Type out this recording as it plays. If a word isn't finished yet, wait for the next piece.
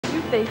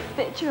They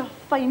fit you a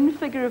fine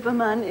figure of a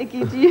man,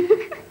 Iggy.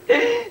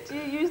 Do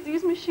you use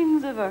these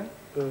machines ever?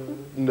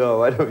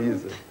 No, I don't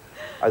use it.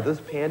 Are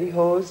those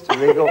pantyhose? Do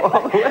they go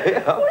all the way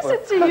up? What's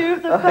it to you,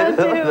 the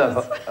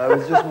pantyhose? I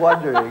was just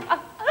wondering.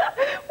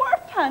 What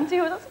are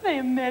pantyhose? That's very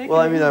American.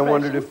 Well, I mean, I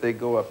wondered if they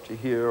go up to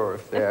here or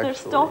if they're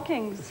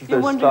stockings. If you're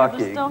wondering if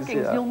they're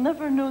stockings, you'll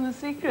never know the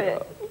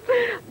secret.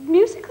 Yeah.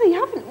 Musically,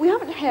 we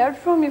haven't heard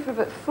from you for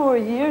about 4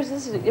 years.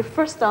 This is your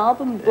first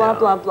album, Blah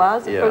Blah Blah,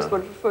 is the first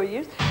one for 4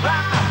 years.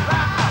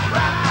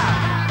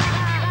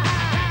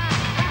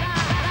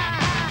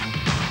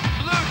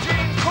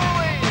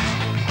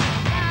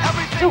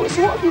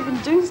 So what have you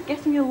been doing,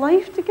 getting your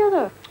life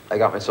together? I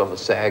got myself a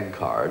SAG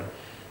card,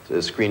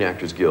 the Screen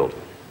Actors Guild,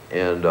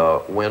 and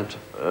went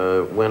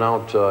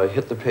out,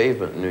 hit the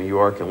pavement in New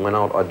York and went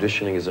out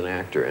auditioning as an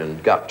actor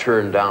and got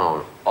turned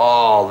down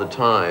all the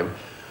time.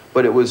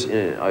 But it was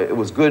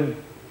good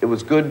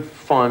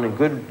fun and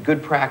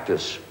good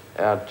practice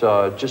at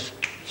just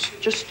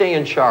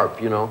staying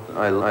sharp, you know.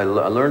 I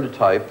learned to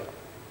type.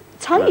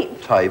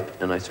 Type,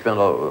 and I spent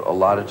a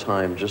lot of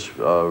time just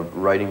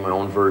writing my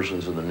own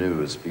versions of the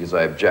news because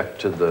I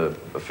object to the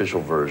official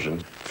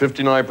version.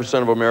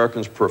 59% of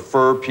Americans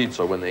prefer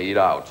pizza when they eat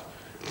out.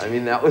 I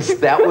mean, that was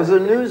a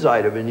news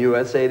item in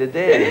USA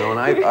Today, you know, and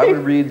I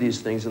would read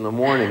these things in the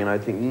morning and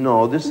I'd think,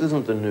 no, this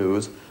isn't the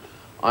news.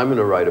 I'm going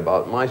to write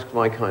about my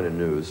kind of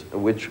news,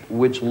 which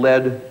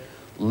led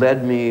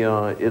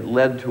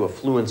to a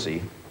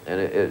fluency. And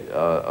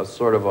a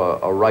sort of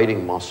a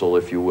writing muscle,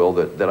 if you will,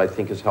 that I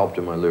think has helped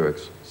in my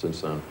lyrics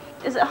since then.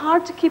 Is it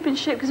hard to keep in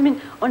shape? Because, I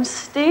mean, on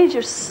stage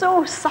you're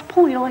so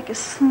supple, you know, like a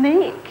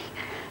snake.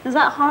 Is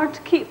that hard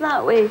to keep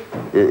that way?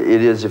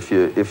 It is if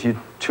you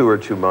tour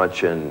too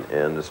much, and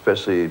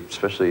especially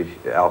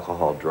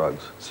alcohol,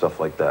 drugs, stuff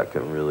like that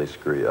can really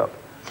screw you up.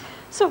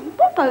 So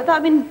what about that? I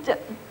mean,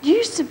 you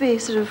used to be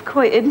sort of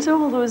quite into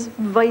all those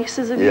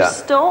vices. Have you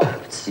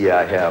stopped? Yeah,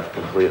 I have,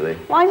 completely.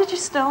 Why did you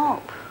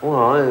stop?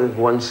 Well,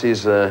 one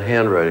sees the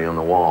handwriting on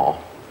the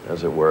wall,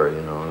 as it were,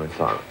 you know, and I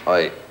thought,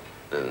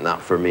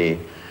 not for me.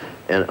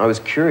 And I was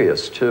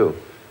curious, too.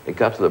 It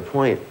got to the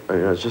point, I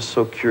mean, I was just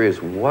so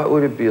curious, what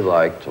would it be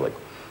like to, like,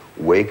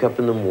 wake up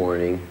in the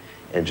morning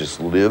and just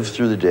live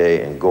through the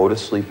day and go to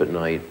sleep at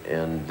night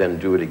and then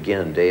do it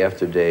again day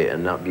after day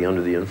and not be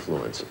under the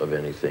influence of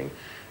anything?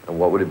 And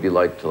what would it be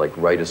like to, like,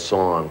 write a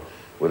song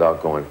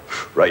without going,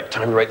 right,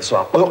 time to write the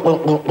song,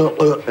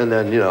 and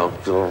then, you know,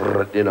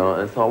 and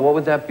I thought, what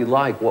would that be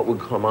like? What would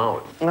come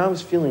out? And I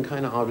was feeling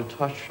kind of out of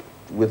touch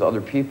with other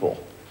people,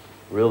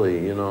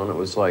 really, you know, and it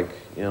was like,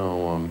 you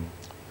know,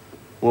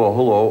 well,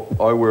 hello,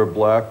 I wear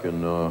black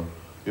and,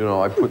 you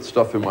know, I put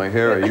stuff in my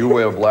hair, you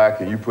wear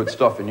black and you put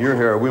stuff in your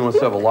hair, we must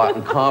have a lot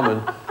in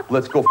common,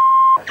 let's go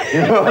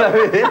you know what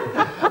I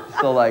mean?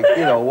 So, like,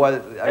 you know,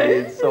 what, I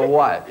mean, so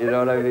what, you know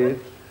what I mean?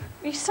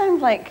 You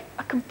sound like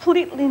a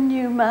completely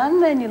new man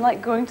then. You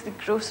like going to the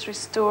grocery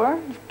store.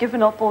 You've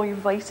given up all your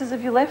vices.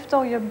 Have you left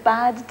all your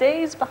bad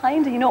days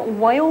behind? Are you not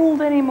wild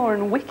anymore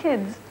and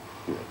wicked?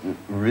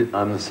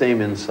 I'm the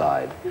same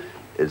inside.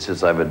 It's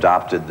just I've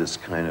adopted this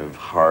kind of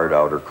hard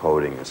outer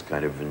coating, this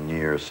kind of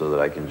veneer, so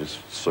that I can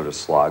just sort of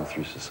slog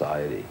through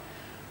society.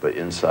 But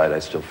inside I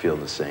still feel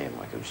the same.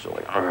 Like I'm still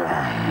like,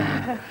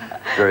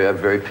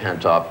 very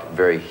pent up,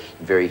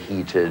 very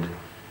heated.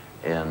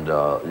 And,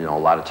 you know, a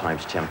lot of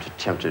times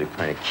tempted to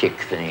kind of kick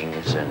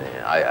things, and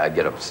I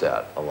get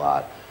upset a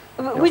lot.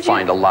 I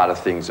find a lot of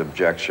things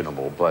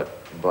objectionable, but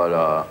you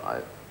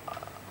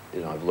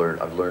know, I've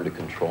learned to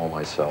control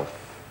myself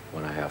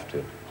when I have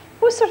to.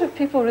 What sort of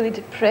people really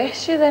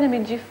depress you then? I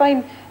mean, do you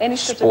find any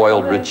sort of...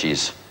 Spoiled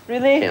Richies.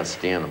 Really? Can't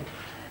stand them.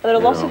 Are there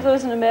lots of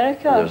those in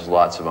America? There's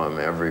lots of them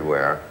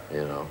everywhere,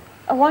 you know.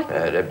 And why?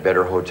 At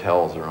better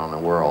hotels around the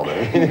world,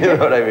 you know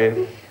what I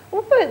mean?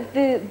 What about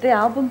the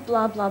album,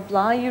 Blah Blah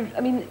Blah? I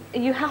mean, are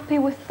you happy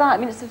with that? I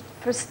mean,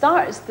 for a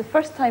start, it's the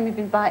first time you've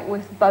been back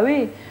with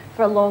Bowie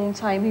for a long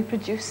time. He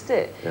produced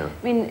it. Yeah.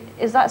 I mean,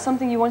 is that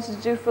something you wanted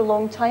to do for a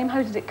long time?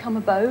 How did it come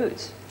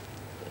about?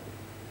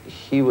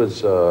 He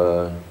was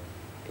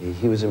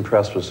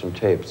impressed with some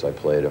tapes I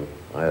played him.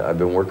 I've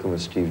been working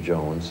with Steve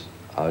Jones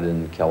out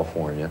in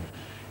California,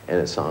 and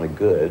it sounded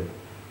good,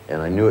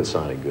 and I knew it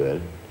sounded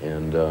good,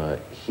 and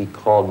he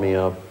called me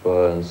up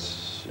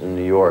in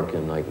New York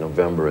in like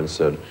November and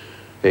said,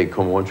 hey,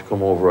 why don't you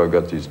come over, I've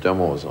got these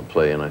demos I'll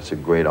play. And I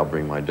said, great, I'll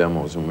bring my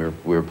demos. And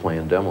we were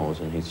playing demos,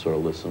 and he sort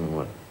of listened and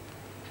went,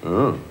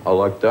 I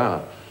like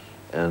that.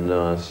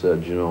 And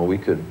said, you know, we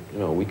could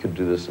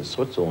do this in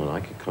Switzerland. I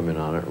could come in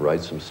on it and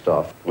write some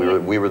stuff. We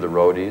were the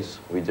roadies.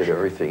 We did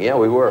everything. Yeah,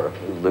 we were.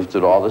 We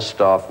lifted all the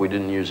stuff. We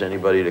didn't use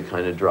anybody to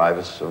kind of drive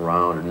us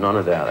around or none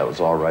of that. That was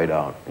all right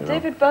out. You know?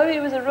 David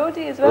Bowie was a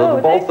roadie as well.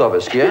 The both of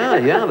us.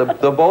 Yeah,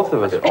 the both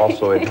of us.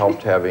 Also, it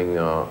helped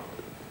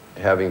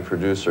having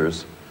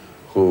producers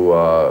who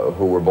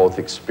were both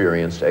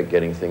experienced at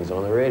getting things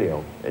on the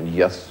radio. And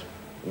yes,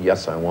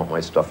 I want my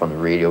stuff on the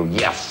radio.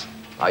 Yes.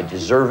 I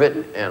deserve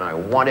it, and I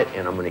want it,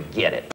 and I'm going to get it.